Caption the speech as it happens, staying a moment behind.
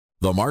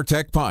The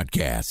MarTech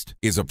Podcast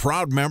is a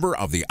proud member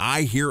of the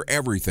I Hear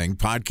Everything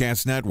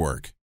Podcast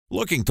Network.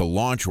 Looking to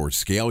launch or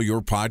scale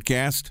your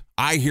podcast?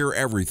 I Hear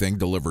Everything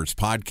delivers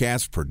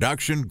podcast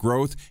production,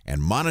 growth,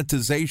 and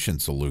monetization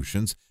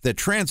solutions that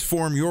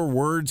transform your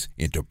words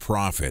into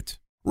profit.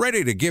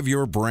 Ready to give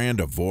your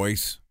brand a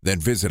voice? Then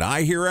visit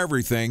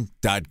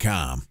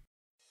iheareverything.com.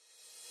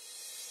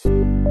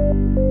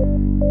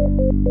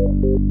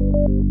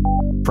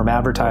 From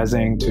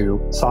advertising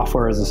to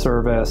software as a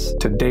service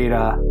to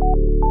data.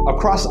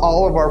 Across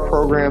all of our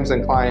programs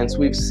and clients,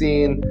 we've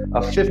seen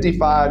a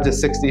 55 to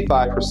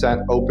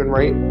 65% open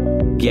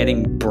rate.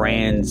 Getting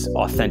brands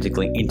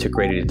authentically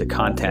integrated into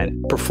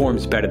content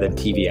performs better than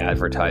TV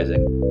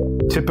advertising.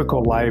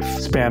 Typical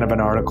lifespan of an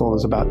article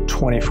is about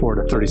 24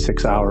 to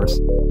 36 hours.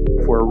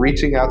 If we're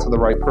reaching out to the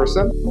right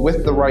person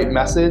with the right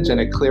message and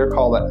a clear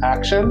call to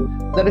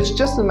action, then it's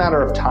just a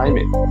matter of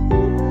timing.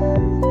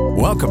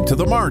 Welcome to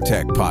the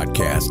MarTech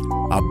Podcast,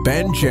 a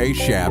Ben J.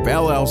 Schaap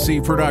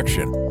LLC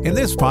production. In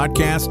this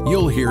podcast,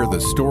 you'll hear the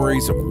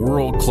stories of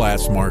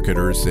world-class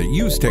marketers that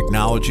use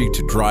technology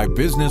to drive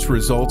business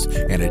results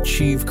and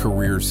achieve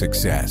career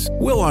success.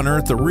 We'll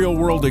unearth the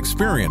real-world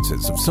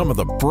experiences of some of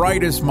the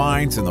brightest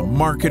minds in the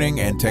marketing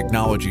and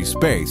technology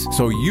space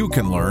so you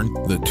can learn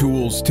the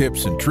tools,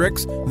 tips, and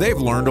tricks they've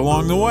learned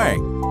along the way.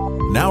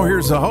 Now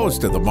here's the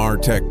host of the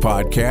MarTech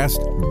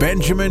Podcast,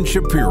 Benjamin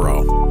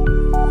Shapiro.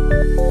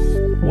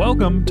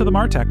 Welcome to the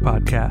MarTech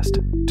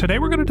Podcast. Today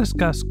we're going to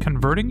discuss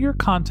converting your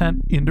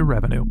content into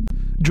revenue.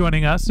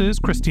 Joining us is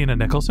Christina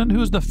Nicholson,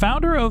 who's the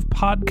founder of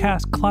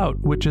Clout,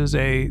 which is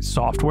a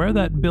software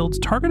that builds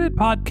targeted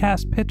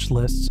podcast pitch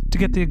lists to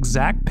get the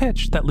exact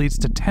pitch that leads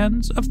to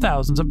tens of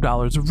thousands of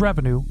dollars of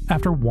revenue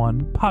after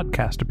one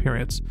podcast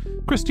appearance.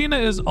 Christina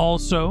is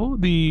also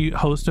the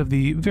host of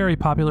the very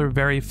popular,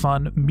 very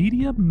fun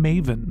Media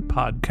Maven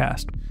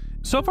podcast.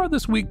 So far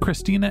this week,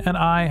 Christina and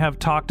I have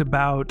talked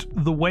about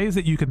the ways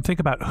that you can think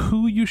about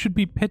who you should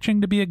be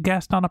pitching to be a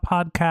guest on a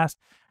podcast,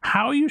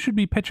 how you should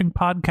be pitching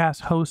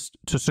podcast hosts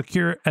to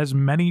secure as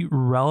many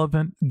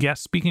relevant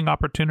guest speaking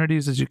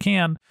opportunities as you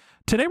can.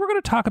 Today, we're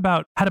going to talk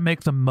about how to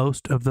make the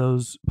most of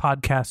those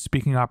podcast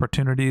speaking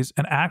opportunities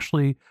and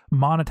actually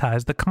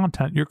monetize the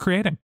content you're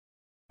creating.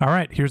 All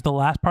right, here's the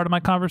last part of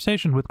my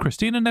conversation with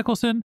Christina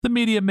Nicholson, the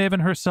media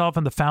maven herself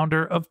and the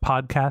founder of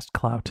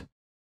Clout.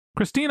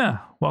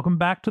 Christina, welcome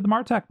back to the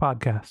MarTech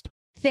Podcast.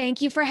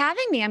 Thank you for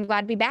having me. I'm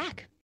glad to be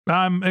back.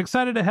 I'm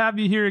excited to have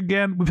you here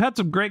again. We've had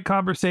some great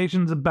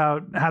conversations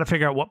about how to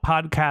figure out what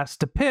podcasts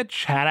to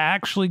pitch, how to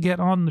actually get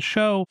on the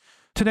show.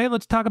 Today,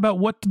 let's talk about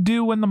what to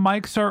do when the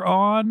mics are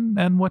on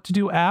and what to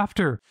do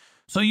after.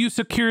 So you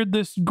secured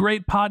this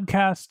great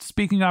podcast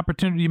speaking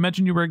opportunity. You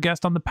mentioned you were a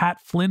guest on the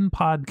Pat Flynn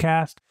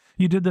podcast.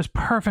 You did this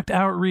perfect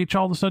outreach.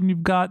 All of a sudden,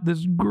 you've got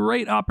this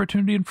great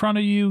opportunity in front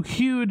of you,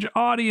 huge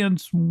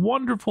audience,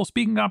 wonderful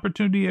speaking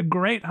opportunity, a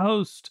great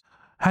host.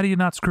 How do you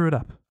not screw it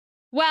up?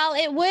 Well,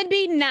 it would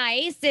be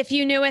nice if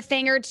you knew a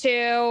thing or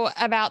two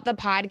about the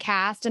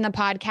podcast and the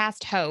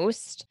podcast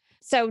host.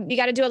 So you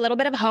got to do a little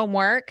bit of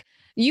homework.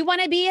 You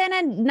want to be in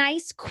a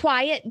nice,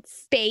 quiet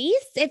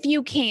space if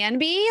you can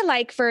be.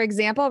 Like, for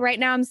example, right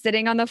now I'm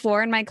sitting on the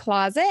floor in my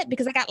closet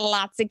because I got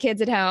lots of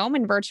kids at home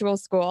in virtual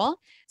school.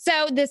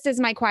 So this is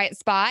my quiet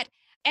spot.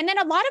 And then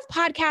a lot of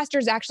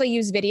podcasters actually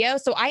use video.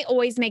 So I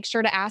always make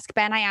sure to ask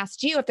Ben, I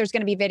asked you if there's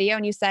going to be video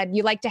and you said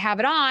you like to have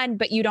it on,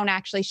 but you don't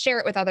actually share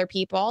it with other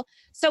people.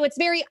 So it's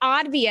very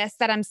obvious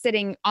that I'm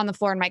sitting on the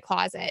floor in my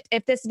closet.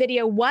 If this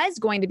video was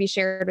going to be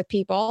shared with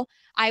people,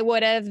 I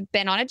would have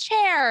been on a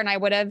chair and I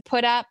would have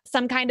put up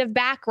some kind of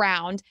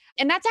background.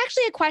 And that's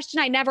actually a question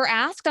I never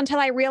asked until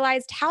I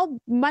realized how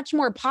much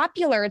more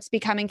popular it's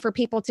becoming for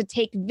people to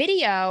take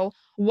video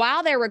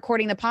while they're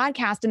recording the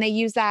podcast, and they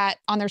use that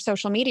on their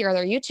social media or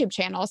their YouTube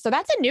channel. So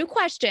that's a new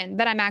question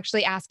that I'm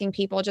actually asking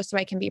people just so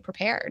I can be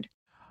prepared.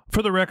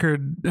 For the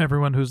record,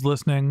 everyone who's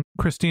listening,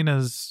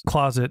 Christina's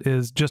closet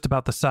is just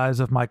about the size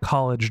of my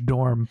college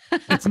dorm.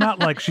 It's not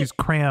like she's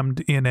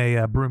crammed in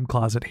a broom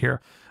closet here.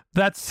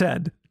 That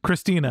said,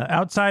 Christina,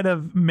 outside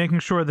of making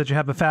sure that you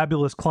have a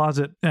fabulous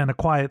closet and a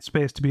quiet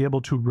space to be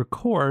able to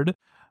record,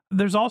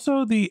 there's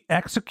also the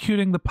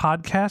executing the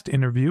podcast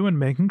interview and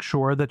making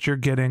sure that you're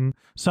getting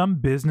some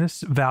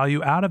business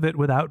value out of it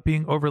without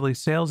being overly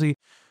salesy.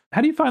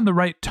 How do you find the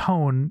right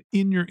tone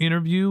in your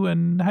interview,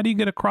 and how do you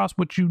get across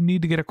what you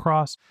need to get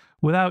across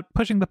without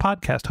pushing the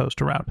podcast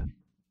host around?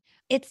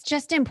 It's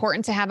just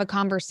important to have a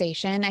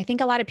conversation. I think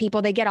a lot of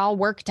people, they get all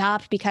worked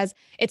up because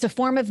it's a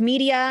form of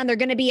media and they're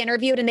going to be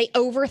interviewed and they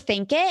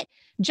overthink it.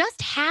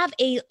 Just have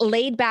a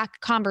laid back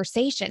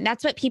conversation.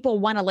 That's what people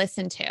want to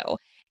listen to.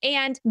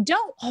 And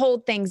don't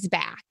hold things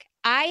back.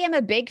 I am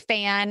a big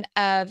fan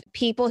of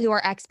people who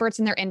are experts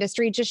in their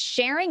industry just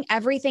sharing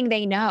everything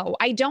they know.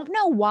 I don't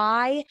know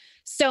why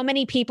so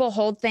many people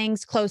hold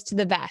things close to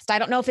the vest. I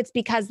don't know if it's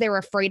because they're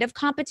afraid of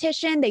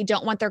competition. They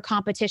don't want their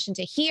competition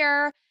to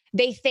hear.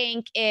 They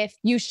think if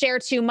you share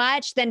too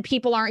much, then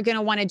people aren't going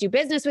to want to do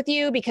business with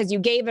you because you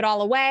gave it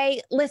all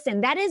away.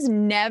 Listen, that is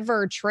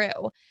never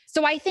true.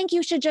 So I think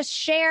you should just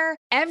share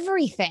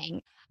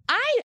everything.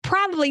 I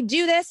probably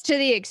do this to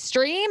the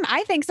extreme.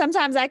 I think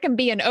sometimes I can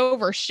be an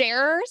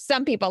oversharer.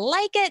 Some people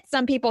like it,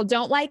 some people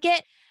don't like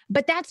it,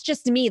 but that's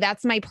just me.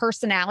 That's my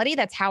personality.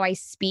 That's how I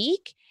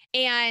speak.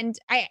 And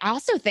I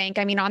also think,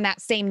 I mean, on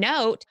that same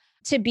note,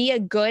 to be a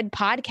good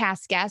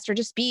podcast guest or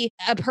just be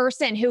a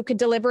person who could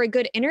deliver a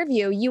good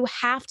interview, you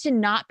have to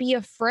not be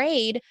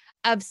afraid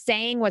of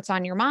saying what's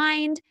on your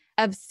mind,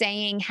 of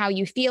saying how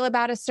you feel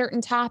about a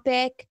certain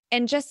topic,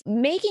 and just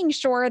making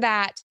sure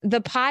that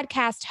the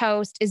podcast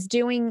host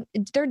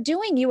they're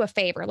doing you a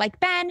favor. Like,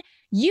 Ben,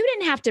 you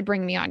didn't have to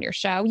bring me on your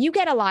show. You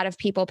get a lot of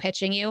people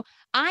pitching you.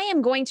 I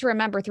am going to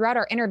remember throughout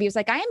our interviews,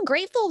 like, I am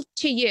grateful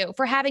to you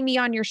for having me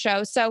on your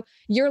show so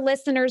your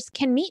listeners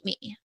can meet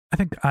me. I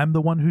think I'm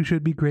the one who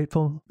should be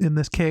grateful in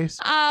this case.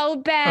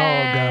 Oh, Ben.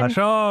 Oh, gosh.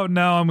 Oh,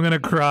 no, I'm going to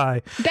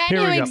cry. Ben,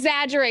 who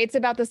exaggerates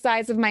about the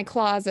size of my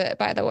closet,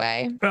 by the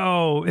way.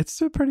 Oh, it's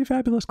a pretty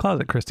fabulous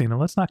closet, Christina.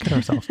 Let's not kid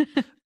ourselves.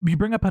 You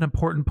bring up an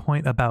important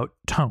point about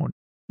tone.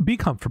 Be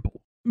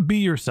comfortable. Be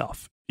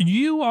yourself.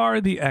 You are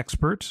the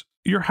expert.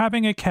 You're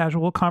having a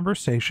casual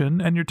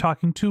conversation and you're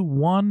talking to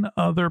one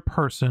other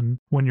person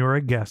when you're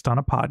a guest on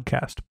a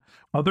podcast.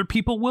 Other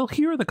people will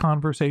hear the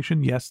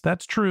conversation. Yes,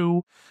 that's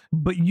true.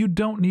 But you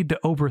don't need to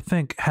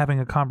overthink having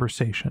a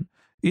conversation.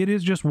 It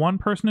is just one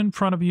person in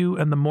front of you,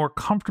 and the more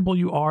comfortable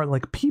you are,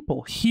 like,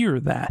 people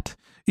hear that.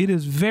 It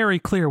is very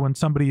clear when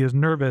somebody is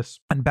nervous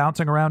and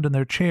bouncing around in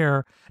their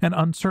chair and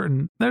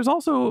uncertain. There's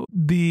also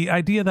the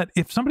idea that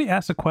if somebody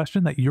asks a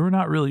question that you're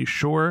not really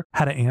sure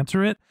how to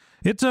answer it,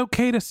 it's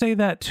okay to say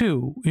that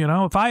too. You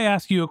know, if I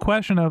ask you a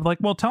question of like,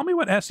 well, tell me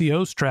what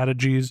SEO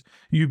strategies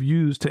you've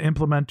used to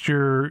implement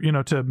your,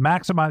 to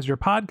maximize your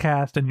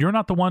podcast, and you're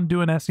not the one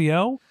doing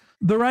SEO,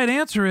 the right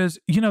answer is,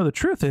 the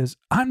truth is,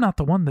 I'm not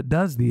the one that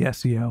does the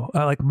SEO.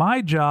 Like,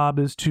 my job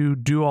is to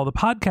do all the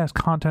podcast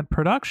content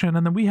production,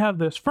 and then we have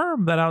this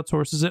firm that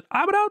outsources it.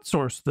 I would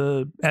outsource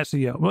the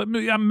SEO. Well,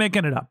 I'm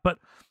making it up, but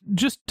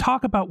just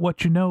talk about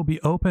what you know, be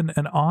open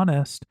and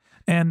honest,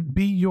 and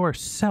be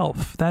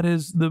yourself. That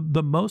is the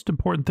most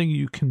important thing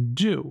you can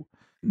do.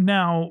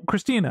 Now,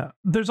 Christina,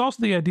 there's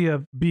also the idea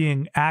of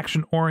being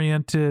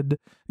action-oriented,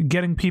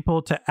 getting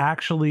people to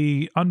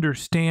actually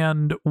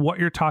understand what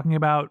you're talking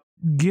about,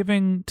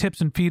 giving tips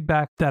and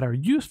feedback that are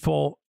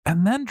useful,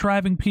 and then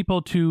driving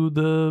people to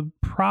the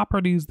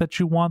properties that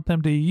you want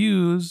them to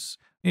use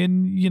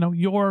in,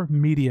 your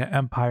media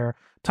empire.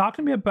 Talk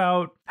to me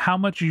about how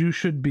much you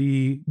should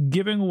be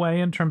giving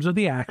away in terms of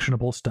the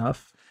actionable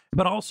stuff,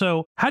 but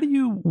also how do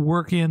you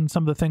work in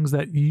some of the things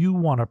that you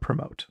want to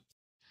promote?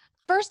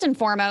 First and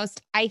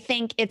foremost, I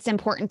think it's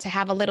important to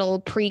have a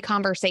little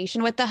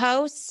pre-conversation with the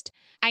host.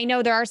 I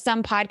know there are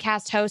some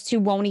podcast hosts who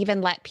won't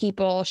even let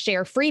people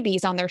share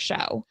freebies on their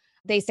show.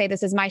 They say,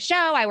 this is my show.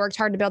 I worked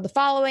hard to build the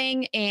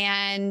following,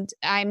 and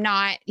I'm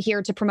not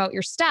here to promote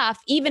your stuff,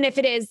 even if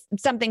it is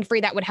something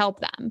free that would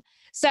help them.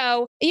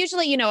 So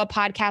usually, a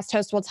podcast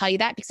host will tell you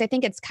that, because I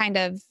think it's kind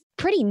of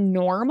pretty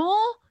normal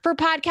for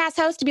podcast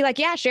hosts to be like,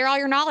 yeah, share all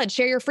your knowledge,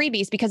 share your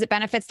freebies, because it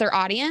benefits their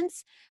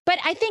audience. But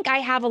I think I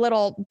have a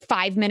little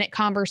 5-minute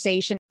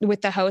conversation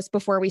with the host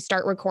before we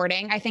start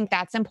recording. I think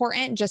that's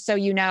important, just so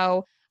you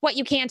know what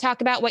you can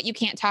talk about, what you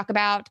can't talk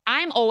about.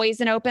 I'm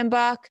always an open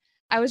book.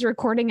 I was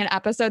recording an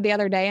episode the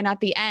other day, and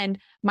at the end,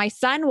 my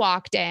son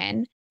walked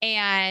in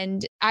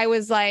and I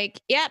was like,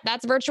 yeah,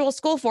 that's virtual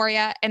school for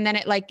you. And then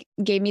it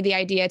gave me the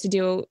idea to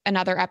do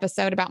another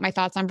episode about my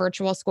thoughts on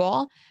virtual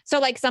school. So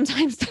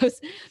sometimes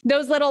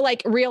those little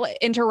real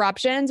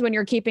interruptions, when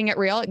you're keeping it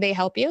real, they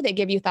help you. They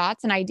give you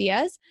thoughts and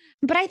ideas.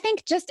 But I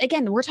think just,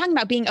 again, we're talking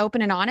about being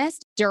open and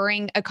honest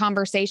during a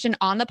conversation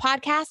on the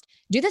podcast.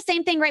 Do the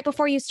same thing right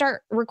before you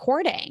start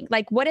recording.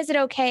 What is it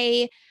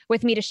okay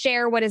with me to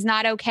share? What is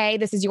not okay?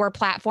 This is your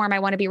platform. I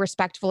want to be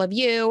respectful of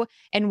you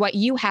and what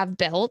you have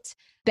built.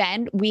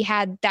 Ben, we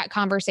had that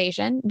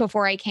conversation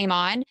before I came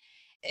on.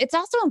 It's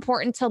also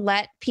important to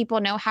let people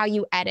know how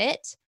you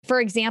edit.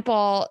 For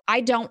example,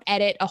 I don't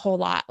edit a whole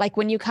lot.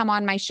 When you come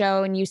on my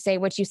show and you say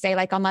what you say,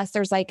 unless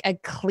there's a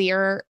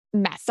clear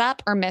mess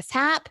up or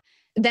mishap,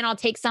 then I'll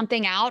take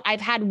something out.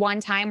 I've had one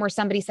time where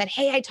somebody said,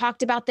 hey, I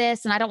talked about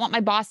this and I don't want my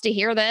boss to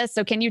hear this,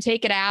 so can you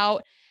take it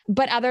out?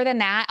 But other than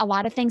that, a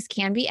lot of things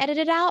can be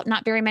edited out.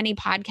 Not very many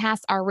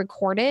podcasts are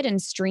recorded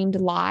and streamed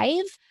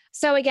live.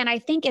 So again, I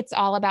think it's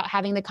all about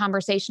having the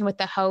conversation with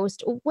the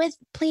host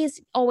please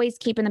always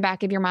keep in the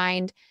back of your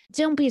mind,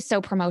 don't be so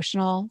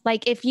promotional.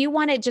 If you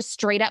want to just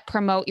straight up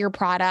promote your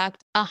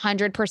product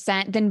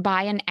 100%, then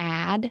buy an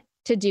ad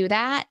to do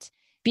that,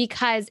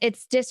 because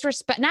it's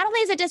not only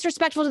is it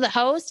disrespectful to the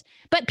host,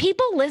 but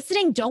people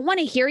listening don't want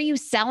to hear you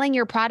selling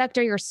your product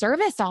or your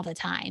service all the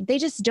time. They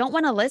just don't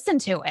want to listen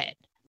to it.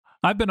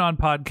 I've been on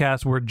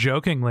podcasts where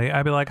jokingly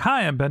I'd be like,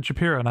 hi, I'm Ben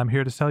Shapiro, and I'm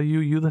here to sell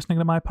you listening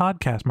to my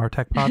podcast,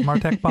 MarTechPod,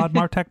 MarTechPod,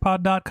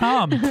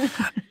 MarTechPod.com.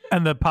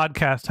 And the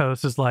podcast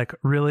host is like,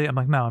 really? I'm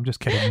like, no, I'm just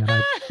kidding.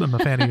 I'm a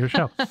fan of your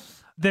show.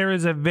 There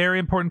is a very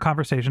important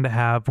conversation to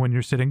have when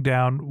you're sitting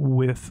down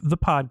with the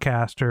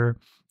podcaster.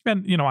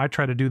 And, I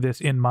try to do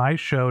this in my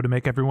show to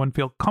make everyone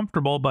feel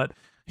comfortable, but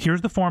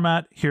here's the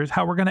format, here's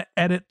how we're going to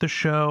edit the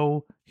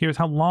show, here's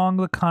how long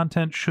the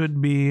content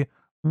should be.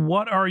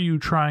 What are you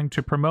trying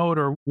to promote,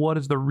 or what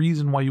is the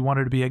reason why you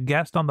wanted to be a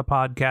guest on the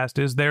podcast?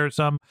 Is there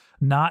some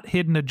not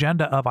hidden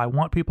agenda of, I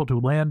want people to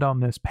land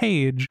on this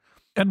page?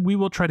 And we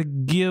will try to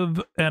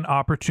give an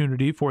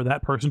opportunity for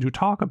that person to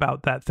talk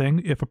about that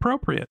thing if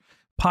appropriate.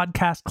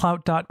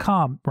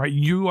 Podcastclout.com, right?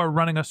 You are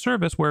running a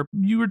service where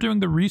you are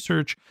doing the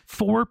research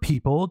for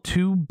people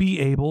to be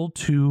able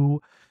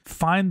to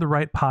find the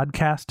right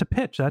podcast to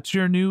pitch. That's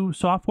your new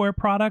software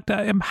product.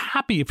 I am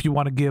happy if you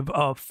want to give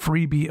a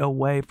freebie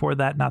away for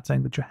that. Not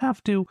saying that you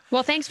have to.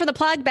 Well, thanks for the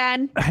plug,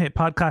 Ben. Hey,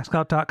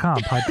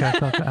 podcastclout.com.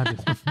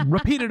 Podcastclout.com.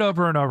 Repeat it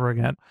over and over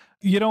again.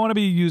 You don't want to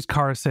be a used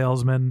car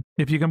salesman.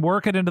 If you can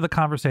work it into the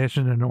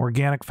conversation in an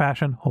organic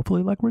fashion,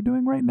 hopefully like we're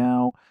doing right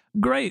now,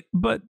 great.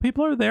 But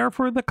people are there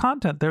for the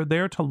content. They're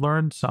there to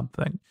learn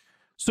something.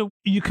 So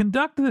you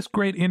conduct this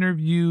great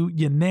interview,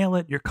 you nail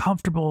it, you're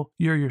comfortable,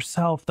 you're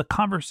yourself, the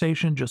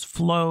conversation just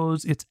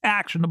flows, it's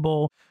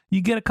actionable,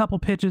 you get a couple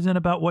pitches in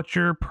about what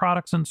your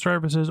products and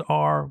services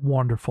are.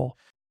 Wonderful.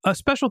 A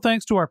special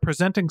thanks to our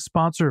presenting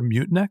sponsor,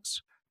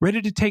 Mutinex.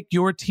 Ready to take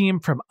your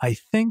team from I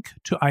think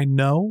to I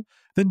know?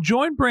 Then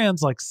join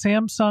brands like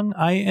Samsung,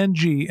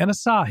 ING, and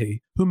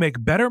Asahi who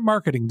make better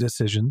marketing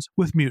decisions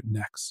with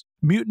Mutinex.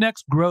 Mutinex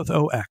Growth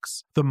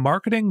OX, the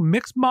marketing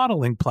mix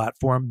modeling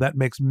platform that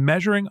makes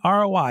measuring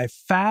ROI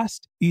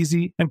fast,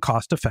 easy, and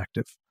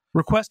cost-effective.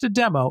 Request a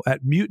demo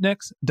at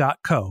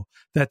mutinex.co.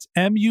 That's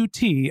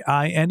MUTINEX.co.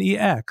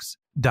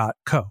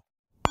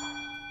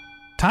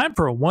 Time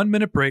for a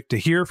 1-minute break to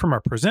hear from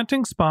our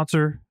presenting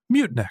sponsor,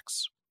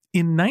 Mutinex.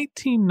 In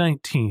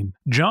 1919,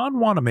 John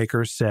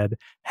Wanamaker said,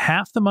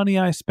 "Half the money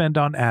I spend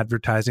on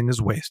advertising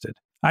is wasted.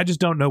 I just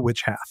don't know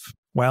which half."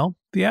 Well,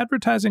 the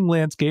advertising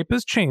landscape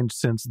has changed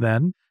since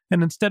then,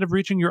 and instead of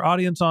reaching your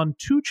audience on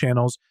 2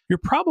 channels, you're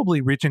probably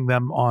reaching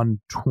them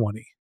on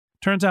 20.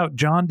 Turns out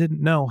John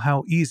didn't know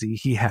how easy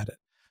he had it.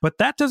 But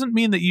that doesn't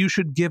mean that you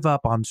should give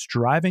up on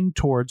striving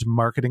towards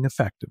marketing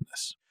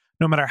effectiveness.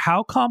 No matter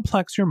how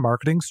complex your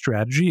marketing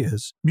strategy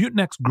is,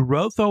 Mutinex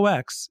Growth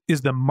OX is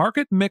the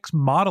market mix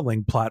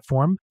modeling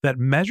platform that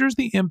measures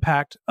the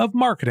impact of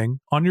marketing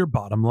on your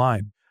bottom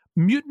line.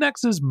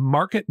 Mutinex's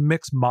market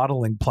mix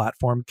modeling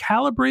platform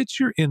calibrates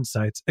your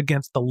insights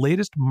against the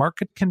latest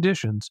market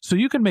conditions so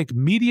you can make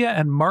media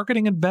and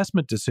marketing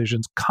investment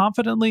decisions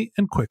confidently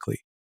and quickly.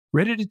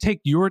 Ready to take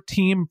your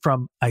team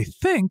from I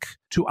think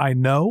to I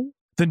know?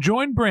 Then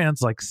join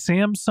brands like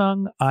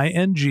Samsung,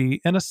 ING,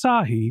 and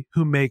Asahi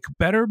who make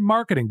better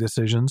marketing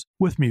decisions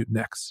with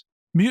Mutinex.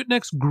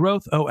 Mutinex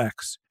Growth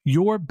OX.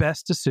 Your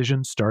best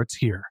decision starts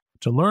here.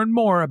 To learn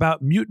more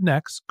about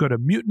Mutinex, go to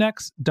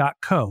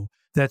mutinex.co.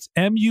 That's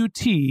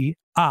MUTINEX.co.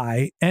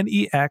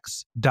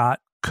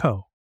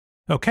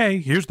 Okay,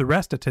 here's the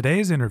rest of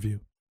today's interview.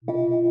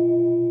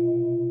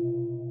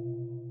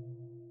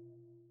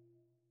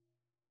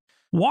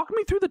 Walk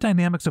me through the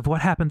dynamics of what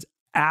happens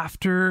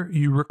after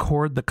you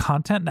record the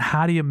content and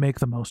how do you make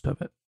the most of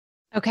it?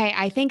 Okay,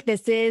 I think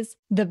this is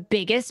the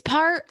biggest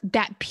part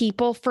that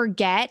people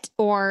forget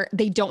or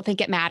they don't think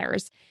it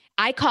matters.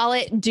 I call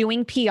it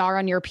doing PR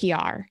on your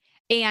PR.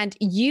 And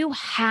you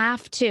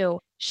have to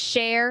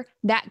share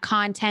that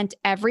content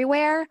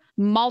everywhere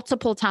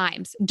multiple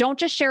times. Don't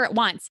just share it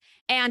once.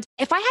 And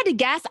if I had to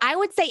guess, I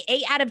would say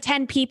 8 out of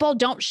 10 people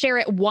don't share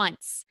it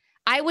once.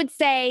 I would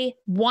say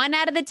 1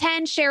 out of the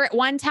 10 share it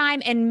one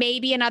time and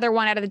maybe another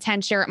 1 out of the 10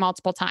 share it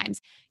multiple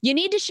times. You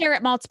need to share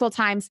it multiple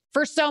times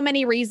for so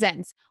many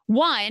reasons.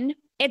 One,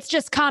 it's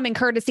just common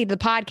courtesy to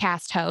the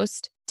podcast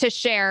host to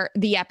share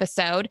the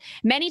episode.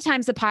 Many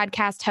times the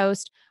podcast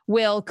host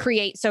will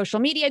create social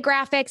media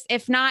graphics.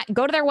 If not,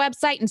 go to their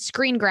website and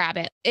screen grab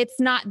it. It's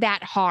not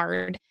that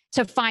hard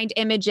to find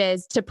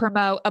images to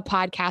promote a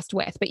podcast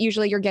with, but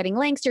usually you're getting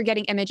links, you're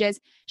getting images.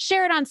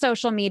 Share it on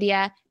social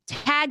media.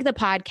 Tag the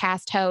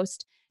podcast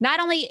host. Not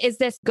only is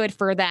this good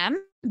for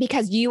them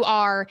because you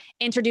are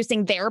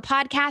introducing their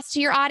podcast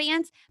to your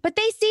audience, but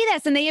they see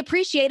this and they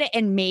appreciate it.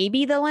 And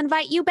maybe they'll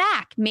invite you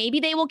back. Maybe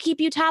they will keep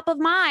you top of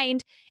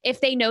mind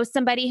if they know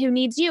somebody who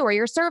needs you or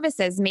your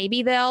services.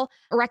 Maybe they'll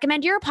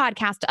recommend your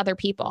podcast to other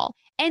people.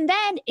 And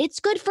then it's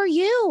good for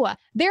you.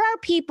 There are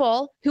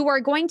people who are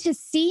going to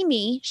see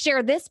me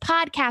share this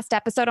podcast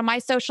episode on my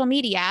social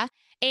media,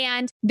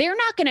 and they're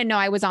not going to know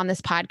I was on this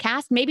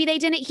podcast. Maybe they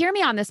didn't hear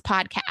me on this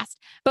podcast.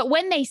 But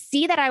when they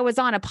see that I was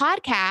on a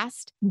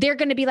podcast, they're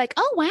going to be like,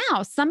 oh,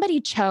 wow,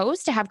 somebody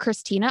chose to have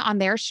Christina on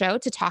their show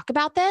to talk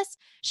about this.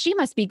 She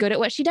must be good at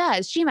what she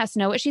does. She must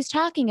know what she's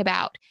talking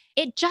about.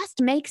 It just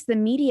makes the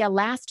media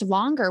last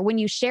longer when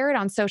you share it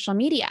on social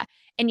media.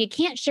 And you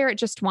can't share it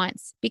just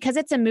once because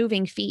it's a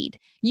moving feed.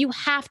 You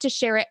have to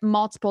share it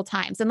multiple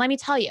times. And let me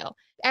tell you,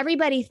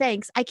 everybody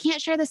thinks I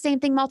can't share the same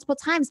thing multiple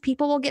times.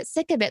 People will get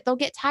sick of it. They'll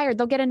get tired.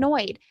 They'll get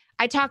annoyed.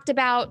 I talked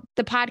about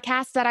the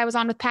podcast that I was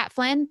on with Pat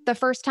Flynn the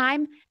first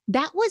time.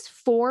 That was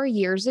 4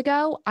 years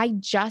ago. I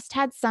just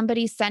had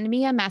somebody send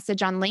me a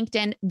message on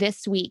LinkedIn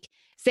this week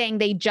saying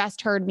they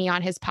just heard me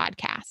on his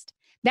podcast.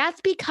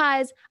 That's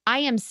because I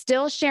am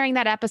still sharing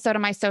that episode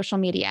on my social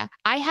media.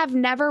 I have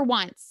never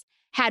once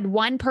had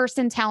one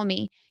person tell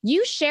me,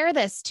 you share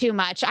this too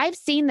much. I've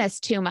seen this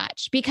too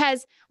much.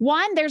 Because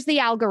one, there's the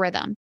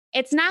algorithm.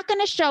 It's not going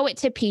to show it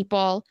to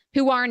people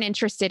who aren't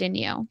interested in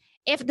you.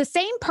 If the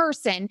same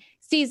person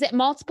sees it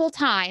multiple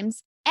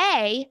times,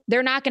 A,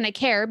 they're not going to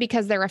care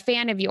because they're a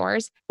fan of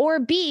yours, or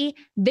B,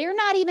 they're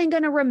not even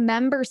going to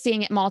remember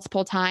seeing it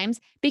multiple times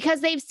because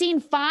they've seen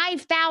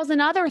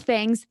 5,000 other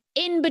things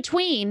in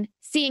between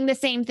seeing the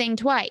same thing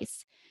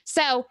twice.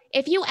 So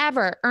if you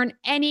ever earn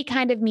any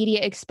kind of media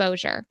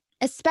exposure,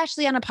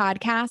 especially on a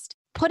podcast,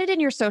 put it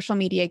in your social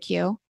media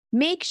queue.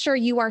 Make sure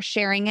you are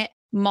sharing it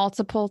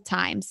multiple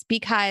times,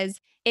 because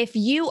if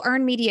you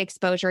earn media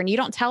exposure and you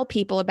don't tell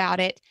people about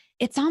it,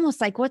 it's almost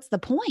like, what's the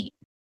point?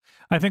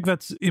 I think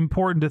that's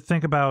important to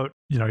think about.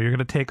 You're going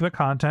to take the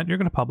content, you're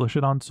going to publish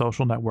it on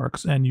social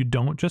networks, and you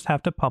don't just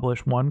have to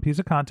publish one piece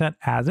of content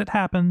as it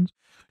happens.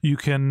 You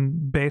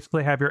can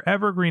basically have your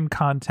evergreen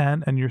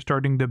content, and you're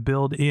starting to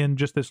build in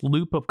just this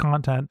loop of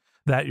content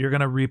that you're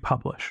going to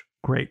republish.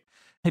 Great.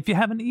 If you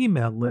have an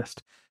email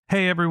list,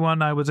 hey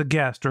everyone, I was a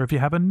guest, or if you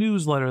have a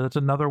newsletter, that's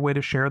another way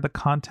to share the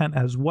content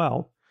as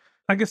well.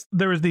 I guess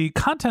there is the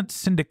content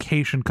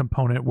syndication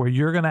component where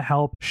you're going to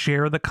help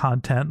share the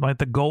content. Like,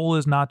 the goal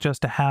is not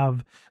just to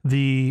have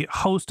the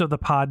host of the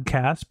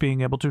podcast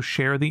being able to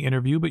share the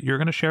interview, but you're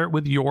going to share it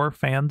with your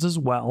fans as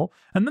well.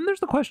 And then there's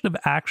the question of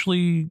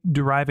actually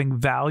deriving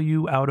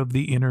value out of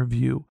the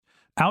interview.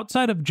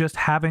 Outside of just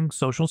having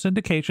social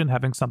syndication,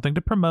 having something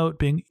to promote,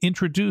 being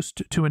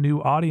introduced to a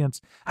new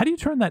audience, how do you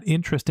turn that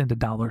interest into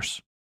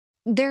dollars?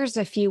 There's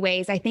a few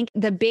ways. I think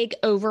the big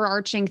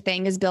overarching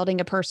thing is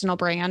building a personal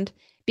brand,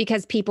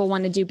 because people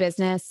want to do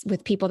business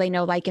with people they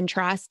know, like, and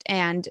trust.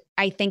 And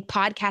I think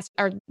podcasts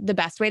are the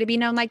best way to be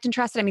known, liked, and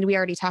trusted. I mean, we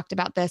already talked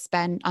about this,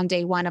 Ben, on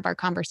day one of our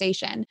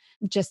conversation,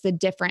 just the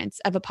difference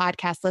of a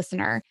podcast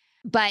listener.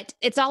 But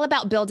it's all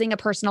about building a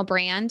personal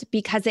brand,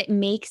 because it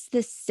makes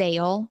the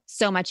sale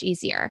so much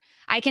easier.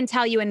 I can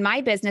tell you, in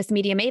my business,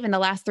 Media Maven, the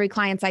last 3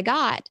 clients I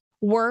got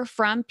were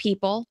from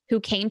people who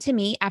came to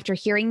me after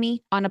hearing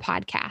me on a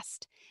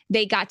podcast.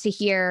 They got to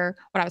hear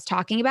what I was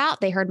talking about.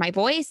 They heard my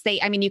voice.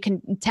 You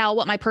can tell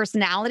what my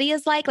personality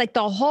is like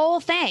the whole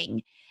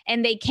thing.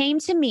 And they came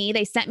to me,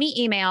 they sent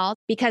me emails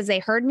because they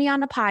heard me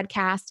on a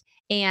podcast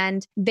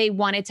and they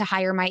wanted to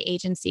hire my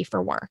agency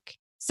for work.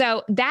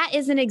 So that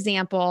is an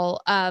example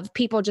of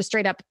people just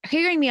straight up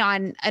hearing me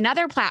on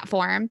another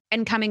platform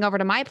and coming over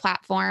to my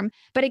platform.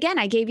 But again,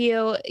 I gave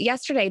you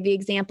yesterday the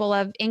example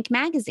of Inc.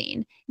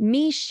 Magazine,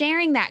 me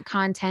sharing that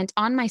content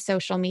on my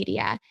social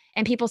media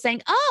and people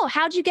saying, oh,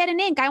 how'd you get an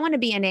Inc? I want to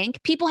be an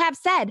Inc. People have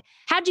said,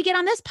 how'd you get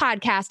on this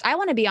podcast? I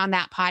want to be on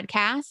that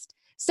podcast.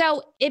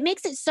 So it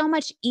makes it so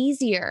much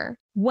easier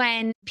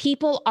when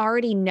people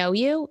already know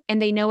you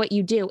and they know what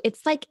you do.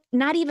 It's like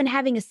not even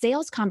having a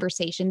sales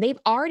conversation. They've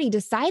already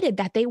decided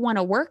that they want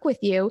to work with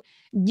you.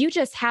 You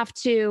just have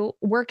to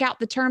work out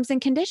the terms and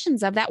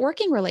conditions of that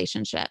working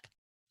relationship.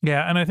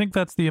 Yeah, and I think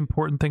that's the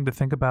important thing to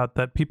think about,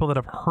 that people that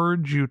have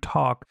heard you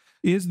talk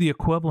is the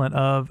equivalent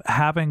of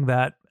having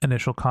that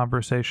initial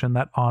conversation,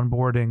 that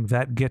onboarding,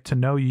 that get to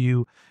know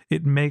you.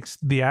 It makes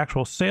the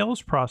actual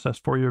sales process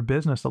for your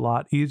business a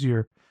lot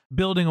easier.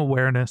 Building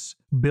awareness,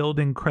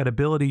 building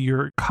credibility,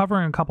 you're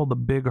covering a couple of the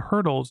big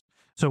hurdles.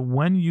 So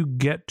when you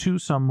get to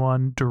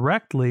someone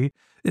directly,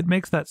 it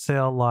makes that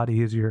sale a lot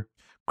easier.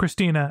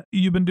 Christina,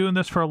 you've been doing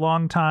this for a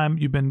long time.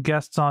 You've been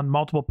guests on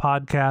multiple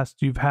podcasts.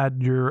 You've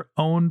had your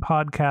own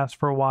podcast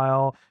for a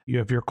while. You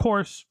have your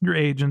course, your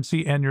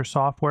agency, and your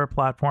software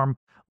platform.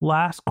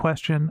 Last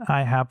question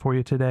I have for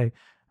you today.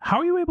 How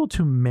are you able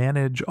to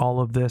manage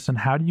all of this, and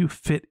how do you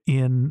fit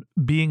in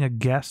being a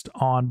guest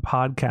on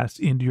podcasts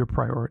into your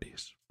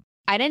priorities?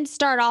 I didn't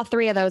start all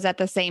 3 of those at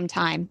the same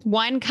time.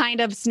 One kind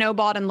of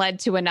snowballed and led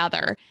to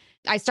another.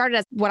 I started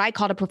as what I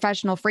called a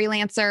professional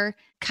freelancer,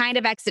 kind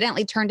of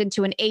accidentally turned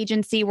into an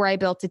agency where I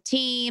built a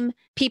team.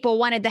 People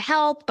wanted the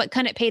help, but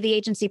couldn't pay the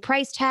agency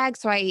price tag.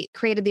 So I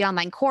created the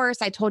online course.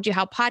 I told you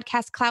how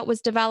Podcast Clout was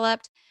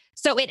developed.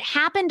 So it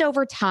happened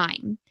over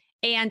time.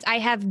 And I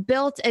have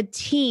built a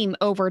team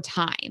over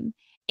time.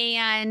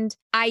 And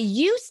I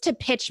used to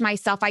pitch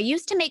myself. I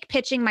used to make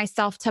pitching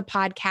myself to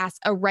podcasts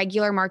a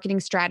regular marketing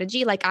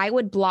strategy. Like, I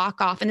would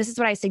block off, and this is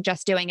what I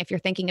suggest doing if you're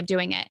thinking of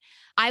doing it.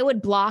 I would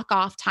block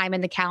off time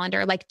in the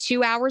calendar, like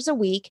 2 hours a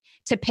week,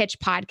 to pitch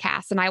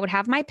podcasts. And I would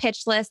have my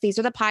pitch list. These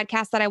are the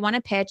podcasts that I want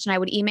to pitch. And I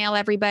would email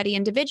everybody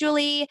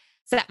individually,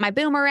 set my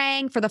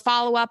boomerang for the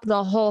follow-up,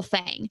 the whole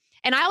thing.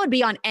 And I would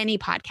be on any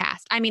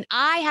podcast. I mean,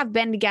 I have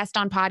been a guest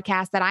on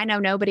podcasts that I know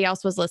nobody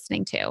else was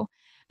listening to.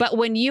 But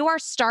when you are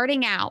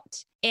starting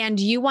out and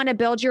you want to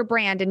build your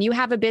brand and you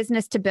have a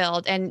business to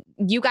build and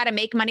you got to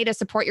make money to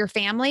support your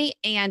family,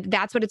 and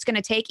that's what it's going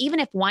to take,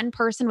 even if one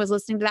person was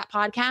listening to that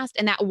podcast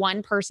and that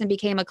one person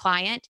became a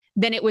client,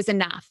 then it was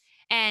enough.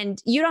 And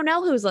you don't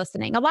know who's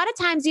listening. A lot of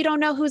times you don't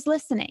know who's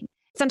listening.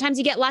 Sometimes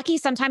you get lucky.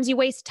 Sometimes you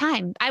waste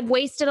time. I've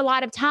wasted a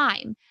lot of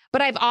time,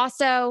 but I've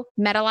also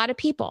met a lot of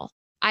people.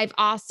 I've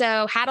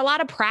also had a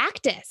lot of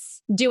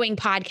practice doing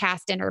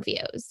podcast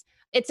interviews.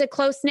 It's a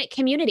close-knit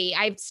community.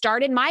 I've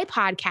started my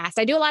podcast.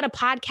 I do a lot of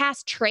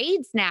podcast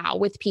trades now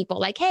with people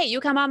like, hey,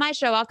 you come on my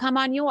show, I'll come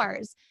on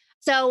yours.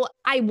 So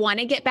I want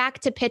to get back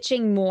to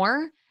pitching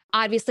more.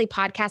 Obviously,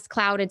 Podcast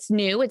Clout, it's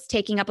new. It's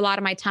taking up a lot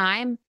of my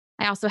time.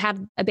 I also have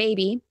a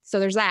baby, so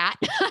there's that.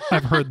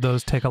 I've heard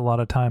those take a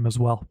lot of time as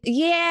well.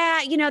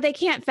 Yeah, they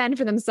can't fend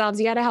for themselves.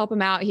 You got to help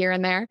them out here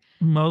and there.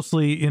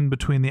 Mostly in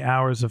between the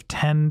hours of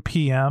 10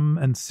 p.m.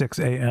 and 6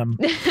 a.m.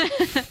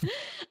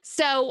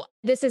 So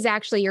this is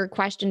actually your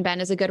question,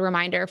 Ben, is a good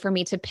reminder for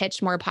me to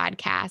pitch more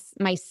podcasts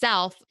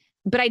myself.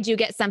 But I do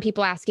get some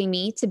people asking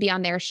me to be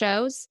on their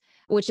shows,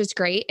 which is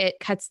great. It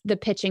cuts the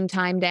pitching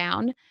time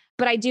down.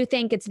 But I do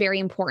think it's very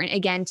important,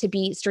 again, to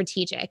be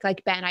strategic.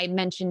 Like Ben, I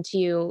mentioned to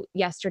you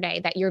yesterday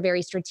that you're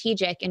very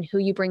strategic in who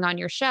you bring on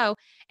your show.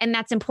 And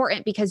that's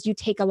important because you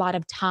take a lot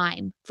of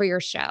time for your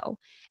show.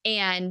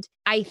 And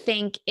I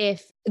think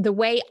if the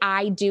way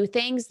I do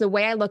things, the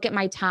way I look at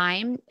my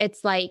time,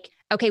 it's like,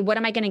 okay, what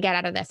am I going to get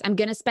out of this? I'm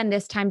going to spend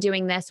this time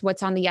doing this.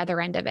 What's on the other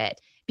end of it?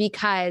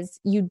 Because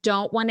you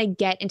don't want to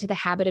get into the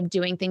habit of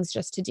doing things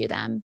just to do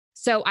them.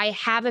 So I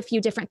have a few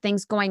different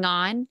things going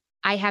on.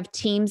 I have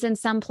teams in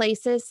some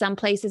places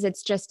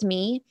it's just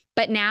me.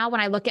 But now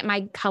when I look at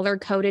my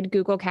color-coded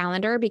Google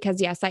Calendar, because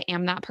yes, I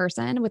am that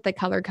person with the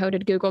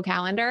color-coded Google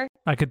Calendar.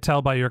 I could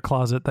tell by your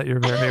closet that you're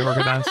very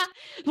organized.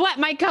 What,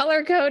 my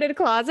color-coded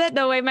closet?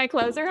 The way my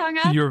clothes are hung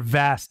up? Your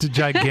vast,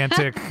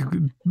 gigantic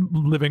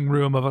living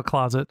room of a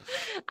closet.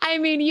 I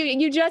mean,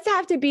 you just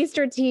have to be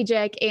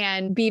strategic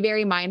and be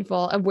very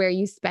mindful of where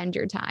you spend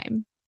your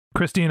time.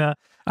 Christina,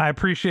 I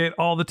appreciate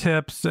all the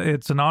tips.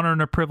 It's an honor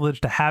and a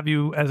privilege to have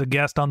you as a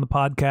guest on the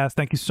podcast.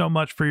 Thank you so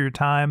much for your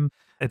time.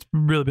 It's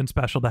really been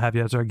special to have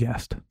you as our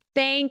guest.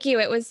 Thank you.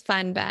 It was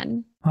fun,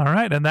 Ben. All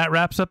right. And that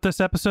wraps up this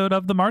episode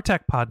of the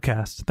MarTech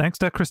podcast. Thanks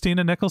to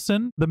Christina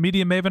Nicholson, the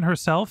media maven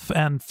herself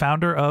and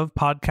founder of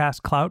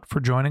Podcast Clout, for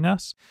joining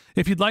us.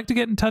 If you'd like to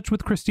get in touch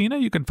with Christina,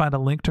 you can find a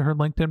link to her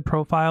LinkedIn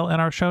profile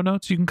in our show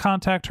notes. You can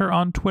contact her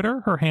on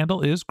Twitter. Her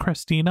handle is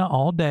Christina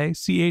Allday,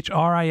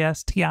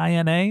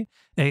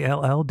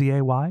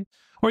 ChristianaAlday.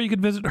 Or you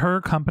can visit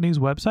her company's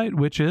website,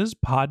 which is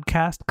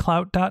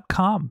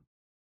podcastclout.com.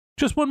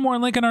 Just one more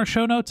link in our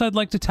show notes I'd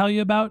like to tell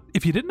you about.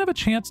 If you didn't have a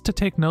chance to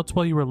take notes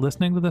while you were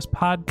listening to this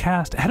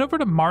podcast, head over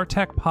to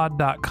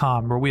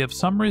martechpod.com, where we have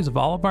summaries of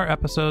all of our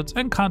episodes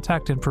and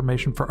contact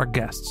information for our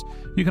guests.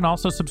 You can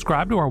also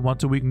subscribe to our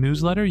once-a-week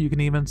newsletter. You can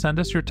even send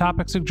us your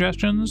topic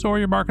suggestions or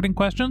your marketing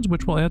questions,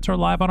 which we'll answer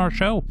live on our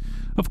show.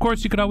 Of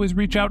course, you could always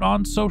reach out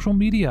on social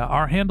media.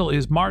 Our handle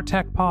is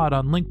martechpod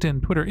on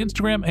LinkedIn, Twitter,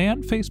 Instagram,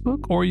 and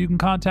Facebook, or you can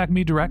contact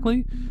me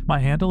directly. My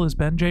handle is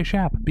Ben J.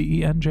 Shap,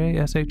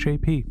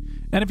 BenJShap.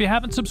 And if you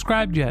haven't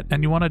subscribed yet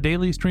and you want a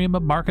daily stream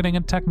of marketing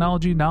and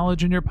technology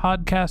knowledge in your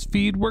podcast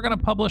feed, we're going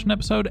to publish an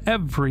episode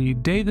every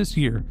day this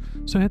year.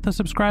 So hit the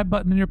subscribe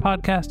button in your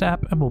podcast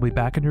app and we'll be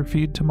back in your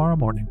feed tomorrow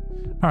morning.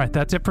 All right,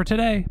 that's it for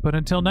today. But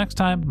until next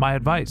time, my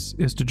advice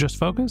is to just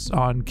focus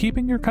on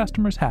keeping your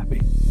customers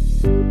happy.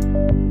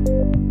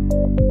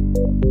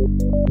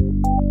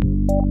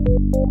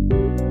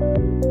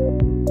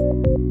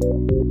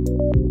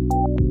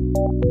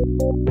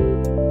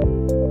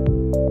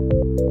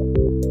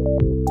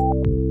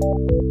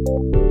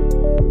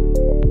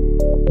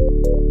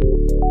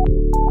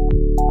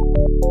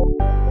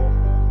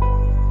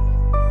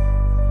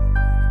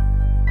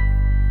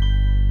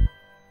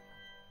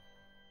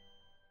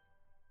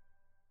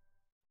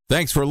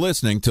 Thanks for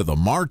listening to the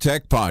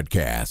MarTech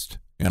Podcast,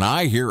 an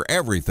I Hear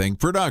Everything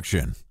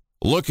production.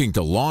 Looking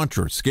to launch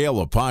or scale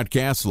a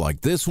podcast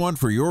like this one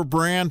for your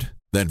brand?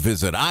 Then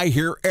visit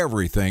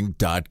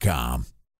iheareverything.com.